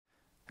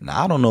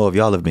Now, I don't know if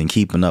y'all have been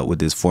keeping up with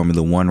this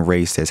Formula One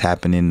race that's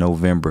happening in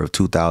November of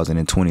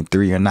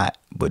 2023 or not,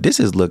 but this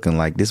is looking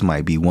like this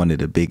might be one of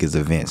the biggest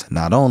events,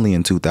 not only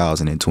in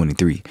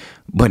 2023,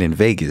 but in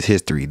Vegas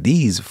history.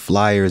 These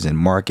flyers and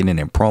marketing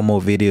and promo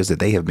videos that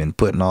they have been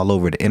putting all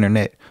over the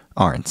internet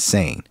are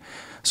insane.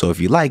 So if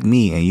you like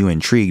me and you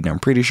intrigued, I'm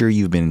pretty sure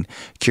you've been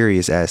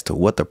curious as to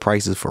what the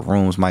prices for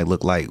rooms might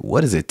look like.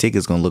 What is the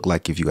tickets going to look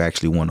like if you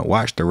actually want to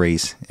watch the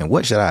race? And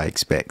what should I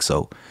expect?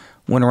 So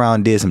went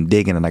around, did some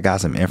digging, and I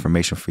got some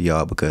information for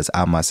y'all because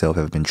I myself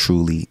have been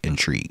truly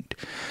intrigued.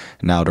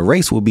 Now, the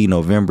race will be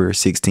November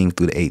 16th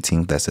through the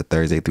 18th. That's a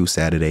Thursday through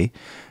Saturday.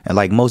 And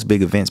like most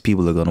big events,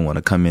 people are going to want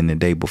to come in the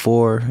day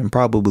before and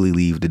probably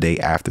leave the day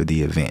after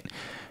the event.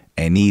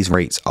 And these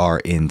rates are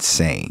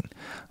insane.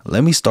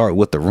 Let me start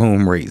with the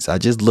room rates. I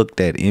just looked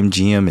at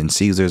MGM and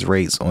Caesars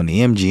rates. On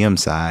the MGM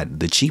side,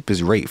 the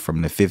cheapest rate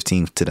from the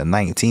 15th to the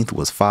 19th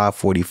was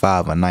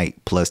 $545 a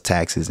night plus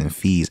taxes and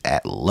fees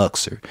at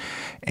Luxor,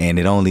 and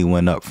it only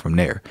went up from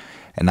there.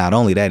 And not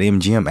only that,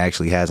 MGM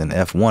actually has an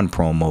F1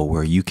 promo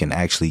where you can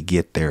actually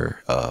get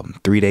their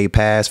 3-day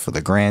pass for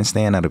the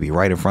grandstand. That'll be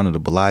right in front of the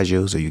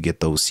Bellagio, so you get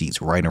those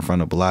seats right in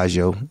front of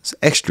Bellagio. It's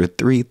extra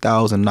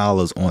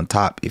 $3,000 on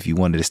top if you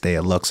wanted to stay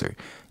at Luxor.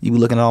 You be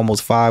looking at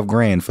almost $5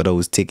 grand for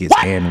those tickets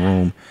and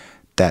room.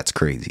 That's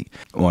crazy.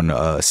 On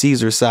the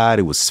Caesar side,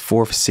 it was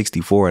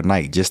 $464 a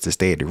night just to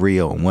stay at the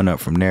Rio, and went up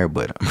from there,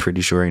 but I'm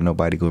pretty sure ain't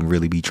nobody gonna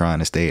really be trying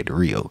to stay at the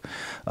Rio.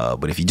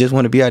 But if you just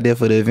want to be out there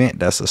for the event,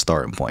 that's a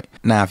starting point.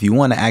 Now, if you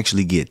want to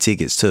actually get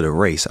tickets to the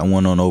race, I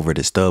went on over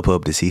to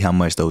StubHub to see how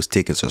much those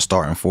tickets are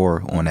starting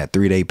for on that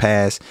 3-day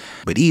pass.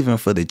 But even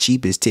for the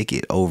cheapest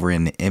ticket over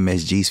in the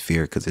MSG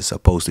sphere, because it's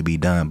supposed to be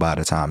done by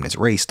the time this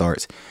race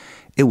starts,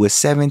 it was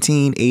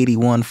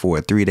 $17.81 for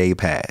a 3-day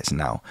pass.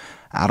 Now,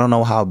 I don't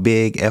know how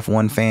big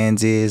F1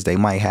 fans is. They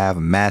might have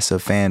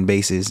massive fan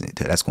bases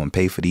that's going to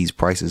pay for these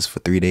prices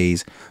for 3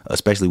 days,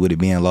 especially with it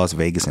being Las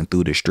Vegas and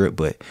through the strip.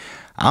 But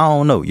I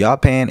don't know. Y'all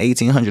paying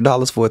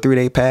 $1,800 for a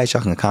 3-day pass?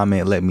 Y'all can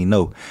comment, let me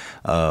know.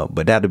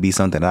 But that'll be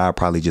something that I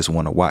probably just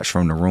want to watch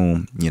from the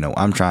room. You know,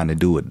 I'm trying to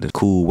do it the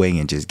cool way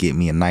and just get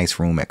me a nice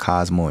room at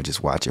Cosmo and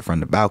just watch it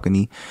from the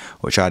balcony,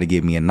 or try to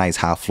get me a nice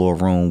high floor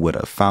room with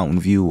a fountain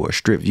view or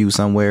strip view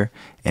somewhere.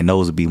 And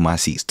those will be my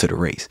seats to the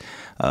race.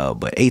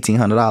 But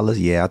 $1,800,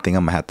 yeah, I think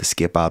I'm gonna have to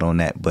skip out on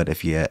that. But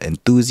if you're an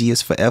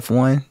enthusiast for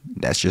F1,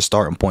 that's your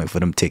starting point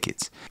for them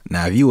tickets.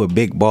 Now, if you a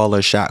big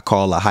baller, shot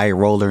caller, high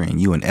roller, and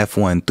you an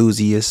F1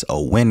 enthusiast,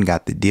 Win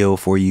got the deal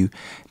for you.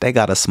 They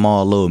got a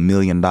small little $1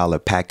 million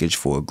package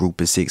for a group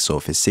of 6. So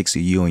if it's 6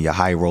 of you and your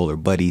high roller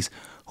buddies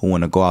who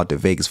want to go out to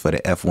Vegas for the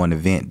F1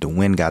 event, the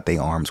Win got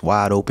their arms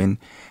wide open,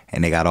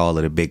 and they got all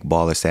of the big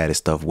baller status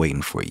stuff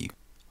waiting for you.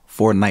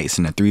 4 nights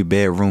in a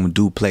 3-bedroom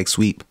duplex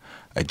suite.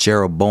 A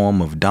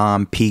Jeroboam of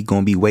Dom P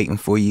gonna be waiting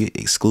for you.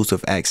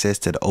 Exclusive access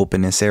to the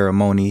opening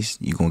ceremonies.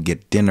 You gonna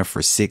get dinner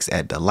for 6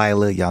 at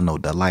Delilah. Y'all know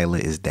Delilah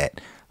is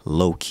that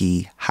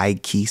low-key,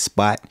 high-key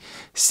spot.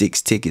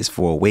 6 tickets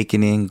for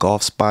Awakening,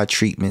 golf spa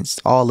treatments,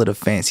 all of the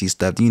fancy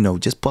stuff. You know,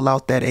 just pull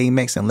out that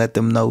Amex and let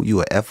them know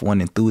you a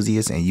F1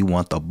 enthusiast and you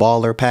want the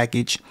baller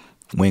package.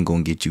 Win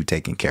gonna get you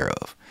taken care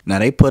of. Now,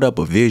 they put up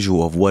a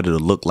visual of what it'll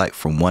look like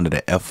from one of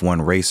the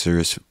F1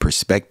 racers'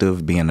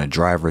 perspective, being a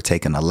driver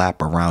taking a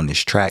lap around this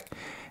track.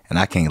 And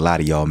I can't lie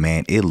to y'all,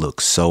 man, it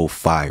looks so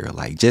fire.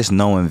 Like, just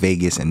knowing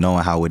Vegas and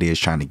knowing how it is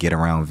trying to get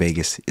around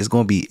Vegas, it's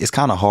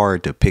kind of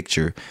hard to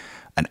picture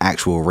an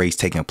actual race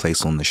taking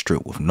place on the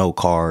strip with no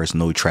cars,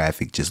 no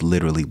traffic, just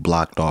literally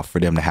blocked off for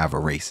them to have a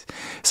race.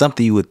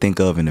 Something you would think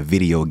of in a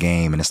video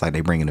game, and it's like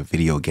they bringing a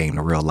video game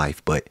to real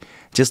life. But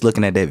just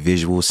looking at that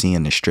visual,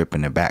 seeing the strip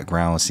in the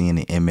background, seeing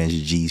the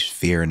MSG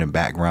sphere in the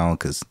background,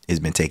 because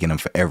it's been taking them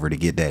forever to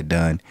get that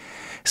done,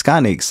 it's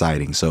kind of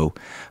exciting. So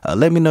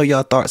let me know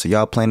y'all thoughts. Are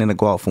y'all planning to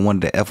go out for one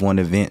of the F1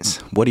 events?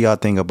 What do y'all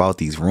think about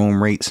these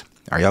room rates?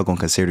 Are y'all going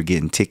to consider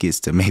getting tickets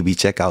to maybe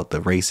check out the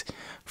race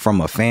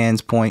from a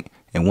fan's point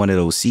in one of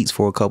those seats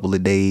for a couple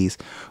of days?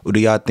 Or do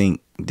y'all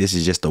think this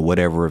is just a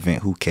whatever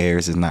event? Who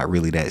cares? It's not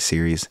really that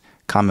serious.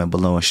 Comment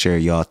below and share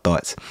y'all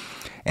thoughts.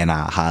 And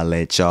I'll holla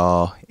at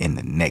y'all in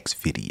the next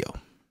video.